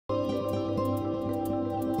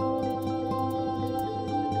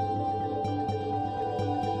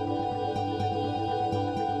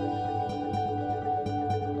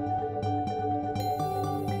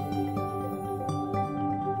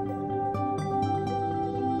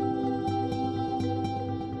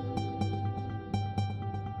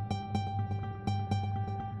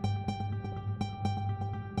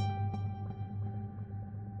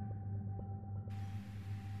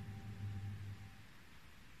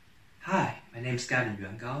name's Gavin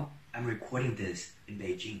Yuan Gao. I'm recording this in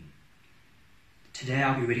Beijing. Today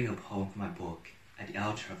I'll be reading a poem from my book, At the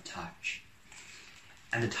Altar of Touch.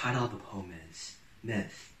 And the title of the poem is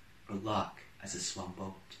Myth or Luck as a Swan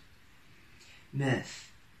Boat.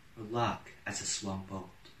 Myth or luck as a swan boat.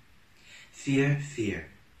 Fear, fear,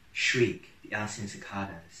 shriek the unseen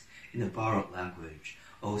cicadas in a borrowed language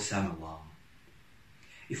all summer long.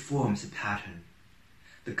 It forms a pattern,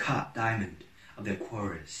 the cut diamond of their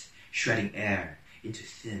chorus, shredding air into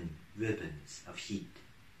thin ribbons of heat.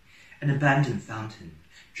 An abandoned fountain,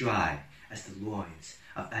 dry as the loins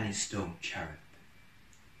of any stone cherub.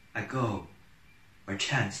 I go where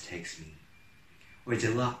chance takes me, where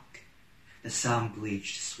the luck, the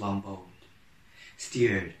sun-bleached swan boat,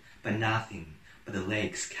 steered by nothing but the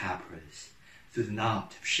lake's capras, through the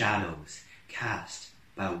knot of shadows cast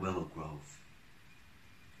by a willow grove.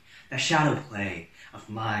 That shadow play of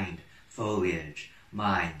mind foliage,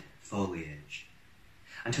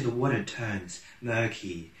 until the water turns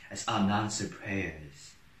murky as unanswered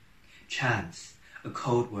prayers. Chance, a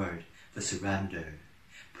cold word for surrender,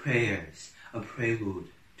 prayers, a prelude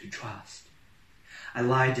to trust. I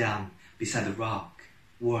lie down beside the rock,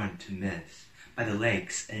 worn to myth by the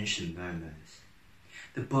lake's ancient murmurs.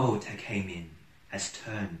 The boat I came in has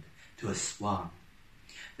turned to a swan.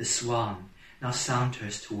 The swan now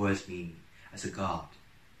saunters towards me as a god.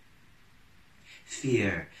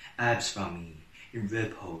 Fear ebbs from me in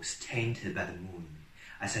ripples tainted by the moon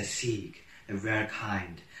as I seek the rare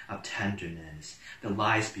kind of tenderness that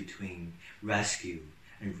lies between rescue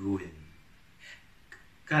and ruin.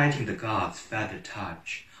 Guiding the god's feathered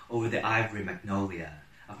touch over the ivory magnolia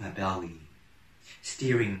of my belly,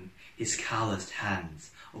 steering his calloused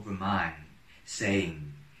hands over mine,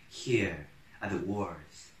 saying, here are the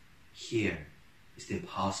oars, here is the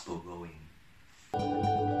impossible rowing.